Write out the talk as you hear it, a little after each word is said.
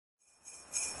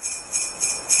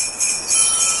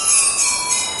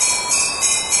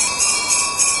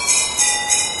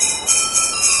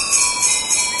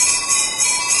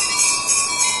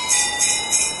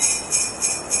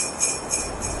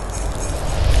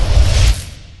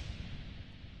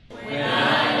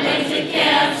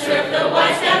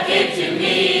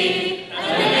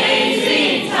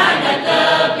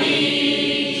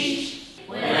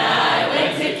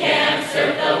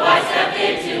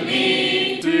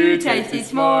tasty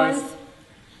s'mores.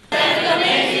 An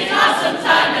amazing, awesome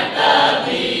time at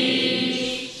the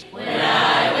beach. When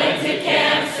I went to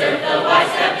Camp Surf, the Y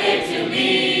stepped into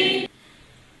me.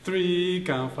 3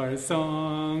 campfire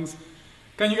songs.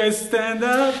 Can you guys stand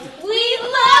up? We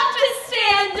love to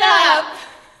stand up.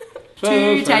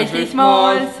 2 tasty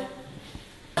s'mores.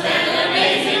 An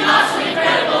amazing, awesome,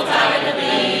 incredible time at the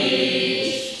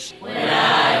beach. When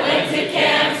I went to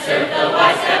Camp Surf, the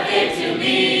Y stepped into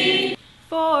me.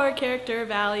 4 character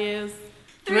values.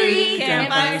 3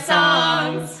 campfire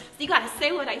songs. So you gotta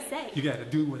say what I say. You gotta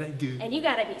do what I do. And you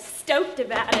gotta be stoked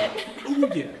about it. Oh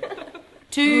yeah.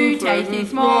 2 tasty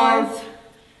s'mores.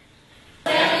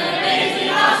 An amazing,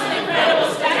 awesome, incredible,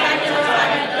 spectacular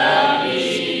time at the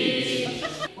beach.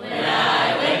 When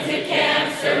I went to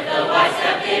Camp Surf, the Y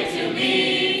stepped into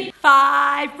me.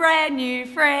 5 brand new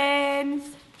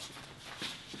friends.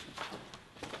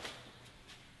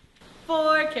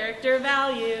 4 character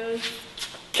values.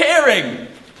 Caring.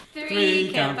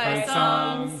 3 campfire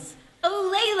songs. Oh,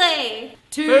 Lele.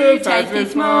 2 tasty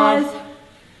s'mores.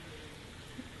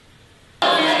 An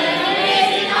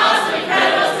amazing, awesome,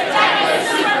 incredible, spectacular,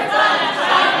 super fun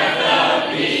time at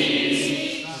the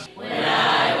beach. When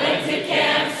I went to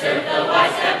Camp Surf, the Y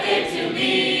stepped into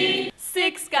me.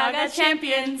 6 Gaga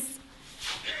champions.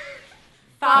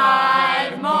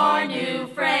 5 more new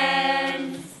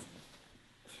friends.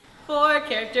 4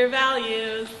 character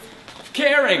values.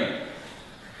 Caring.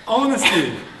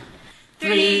 Honesty.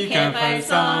 3 campfire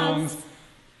songs.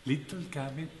 Little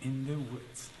cabin in the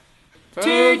woods.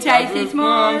 2 tasty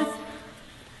s'mores.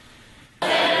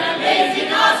 An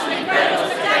amazing, awesome, incredible,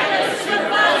 spectacular, super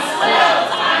fun, swell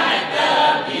time at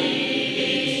the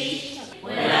beach.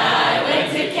 When I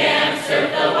went to Camp Surf,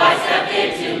 the Y stepped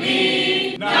into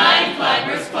me. 9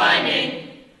 climbers climbing.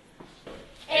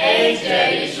 8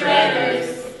 jetty shredders.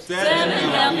 7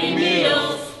 healthy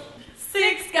meals.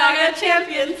 6 Gaga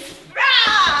champions.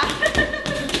 Rah!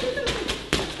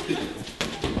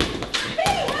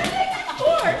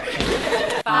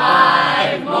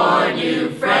 5 more new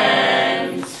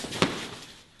friends.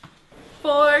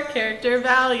 4 character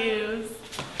values.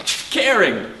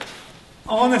 Caring.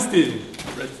 Honesty.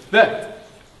 Respect.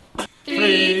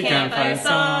 3 campfire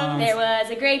songs. There was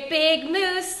a great big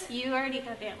moose. You already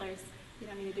have antlers. You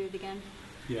don't need to do it again.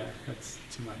 Yeah, that's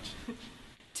too much.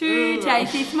 2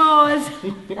 tasty s'mores.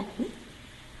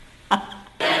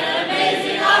 An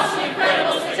amazing, awesome,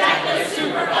 incredible, spectacular,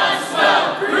 super fun,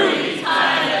 swell, groovy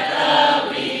time at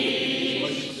the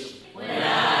beach. When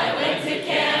I went to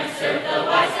Camp Surf, the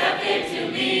Y stepped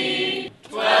into me.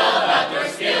 12 outdoor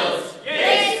skills.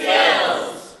 Yay,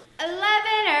 skills!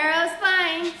 11 arrows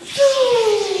flying.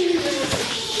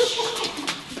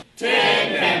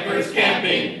 10 campers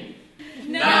camping.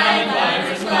 9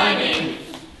 climbers climbing.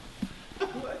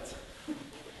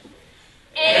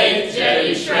 8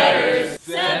 jetty shredders.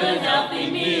 7 healthy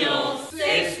meals.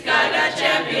 6 Gaga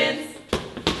champions.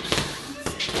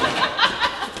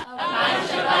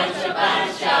 a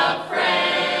bunch of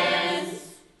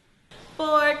friends.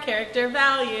 4 character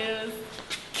values.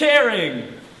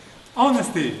 Caring.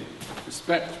 Honesty.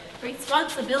 Respect.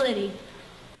 Responsibility.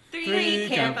 3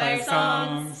 campfire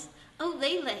songs. Oh,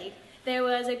 Lele. There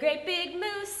was a great big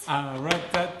moose.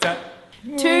 Rat-tat-tat.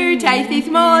 2 tasty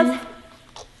s'mores.